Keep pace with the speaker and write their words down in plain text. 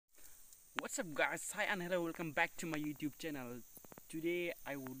What's up guys, hi and hello, welcome back to my YouTube channel. Today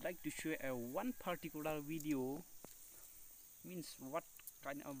I would like to show one particular video. Means what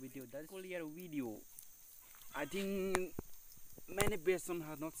kind of video? That particular video, I think many person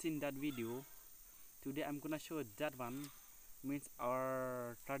have not seen that video. Today I'm gonna show that one. Means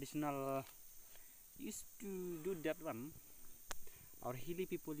our traditional used to do that one. Our hilly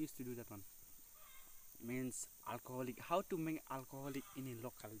people used to do that one. Means alcoholic, how to make alcoholic in a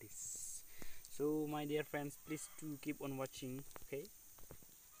local dish. So my dear friends, please to keep on watching, okay?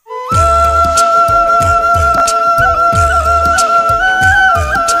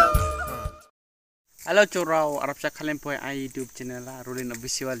 Halo corau, Arab sa kalian po ay YouTube channel la rolin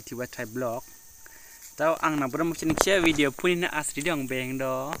official tiba Thai blog. Tau ang nabra mo sining share video punin na asri dong beng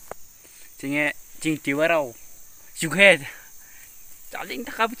do. Cinge cing tiwa raw. Juget. Caling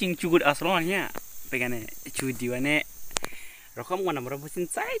tak apa cing cugut asronya. Pegane cudiwane. Rokom gua nabra mo sin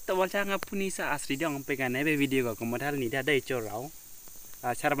sai to walcha ngapuni sa asri dong pegane be video ko modal ni da dai corau.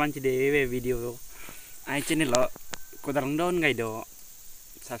 Sarban ci de be video. Ai channel lo kodarang don ngai do.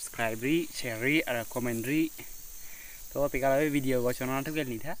 Subscribe री share री और comment री तो पिकाला video को चुनाव तो क्या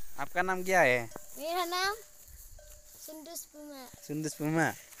नहीं था। आपका नाम क्या है? मेरा नाम सुंदस पुमा। सुंदस पुमा।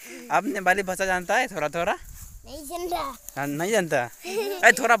 आपने बाली भाषा जानता है थोड़ा थोड़ा? नहीं जानता। नहीं जानता?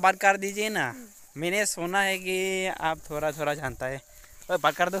 अरे थोड़ा बात कर दीजिए ना। मैंने सुना है कि आप थोड़ा थोड़ा जानता है। तो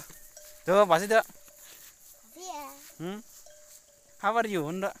बात कर दो। तो बात दो। How are you?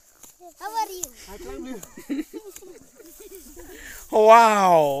 How are you? I love you.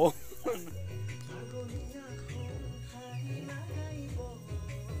 Wow.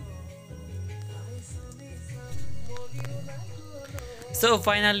 So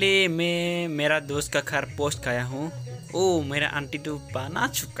finally मैं मेरा दोस्त का घर पोस्ट खाया हूँ। ओ मेरा आंटी तो बना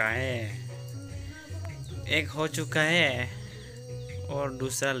चुका है, एक हो चुका है और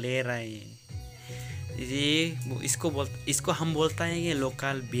दूसरा ले रहा है। ये इसको हम बोलता है कि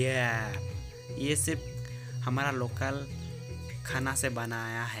लोकल बियर। ये सिर्फ हमारा लोकल खाना से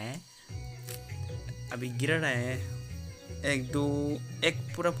बनाया है। अभी गिर रहा है, एक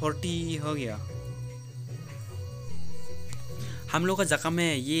पूरा 40 हो गया। हम लोग का जगह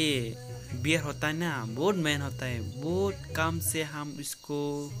में ये बियर होता है ना, बहुत मेहनत होता है, बहुत काम से हम इसको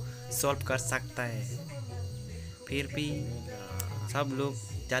सॉल्व कर सकता है। फिर भी सब लोग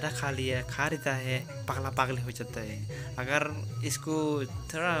ज़्यादा खा रहता है, पागल हो जाता है। अगर इसको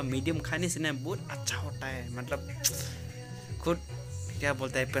थोड़ा मीडियम खाने से ना बहुत अच्छा होता है, मतलब खुद क्या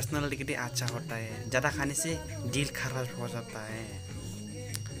बोलता है पर्सनालिटी अच्छा होता है। ज़्यादा खाने से दिल खराब हो जाता है।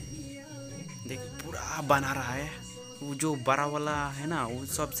 देख पूरा बना रहा है, वो जो बड़ा वाला है ना वो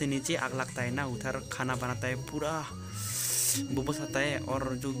सबसे नीचे आग लगता है ना, उधर खाना बनाता है, पूरा बुबस आता है।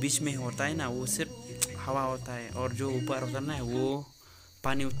 और जो बीच में होता है ना वो सिर्फ हवा होता है, और जो ऊपर होता है ना वो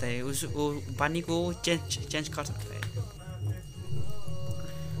पानी होता है। वो पानी को चेंज कर सकता है।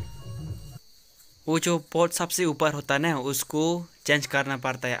 वो जो पॉट सबसे ऊपर होता है ना उसको चेंज करना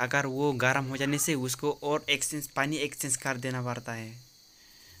पड़ता है। अगर वो गर्म हो जाने से उसको और पानी एक्सचेंज कर देना पड़ता है।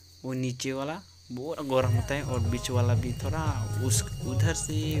 वो नीचे वाला बहुत गर्म होता है और बीच वाला भी थोड़ा उधर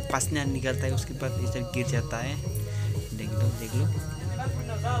से पसीना निकलता है, उसके बाद इधर गिर जाता है। देख लो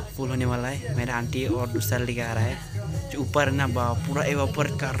फुल होने वाला है। मेरा आंटी और दूसरा लेके आ रहा है, जो ऊपर ना पूरा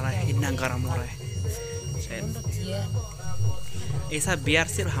एवापोरेट कर रहा है, इतना गर्म हो रहा है। ऐसा बियर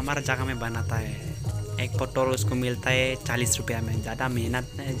सिर्फ हमारा जगह में बनाता है। एक बोतल उसको मिलता है 40 रुपया में। ज़्यादा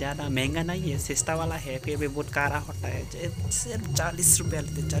महंगा नहीं है, सस्ता वाला है, फिर भी बहुत कारा होता है। सिर्फ 40 रुपया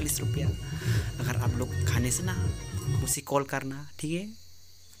लेते, 40 रुपया। अगर आप लोग खाने से ना उसे कॉल करना, ठीक है?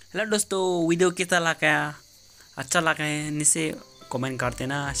 हेलो दोस्तों, वीडियो कैसा लगा? अच्छा लगा है नीचे कमेंट कर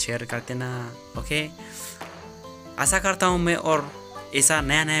देना, शेयर कर देना, ओके? आशा करता हूँ मैं और ऐसा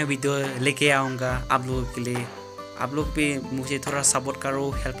नया वीडियो लेके आऊँगा आप लोगों के लिए। आप लोग भी मुझे थोड़ा सपोर्ट करो,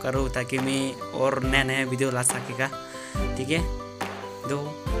 हेल्प करो, ताकि मैं और नया वीडियो ला सकेगा, ठीक है? तो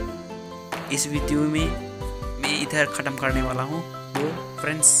इस वीडियो में मैं इधर ख़त्म करने वाला हूँ। तो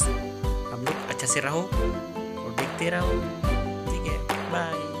फ्रेंड्स, आप लोग अच्छा से रहो और देखते रहो।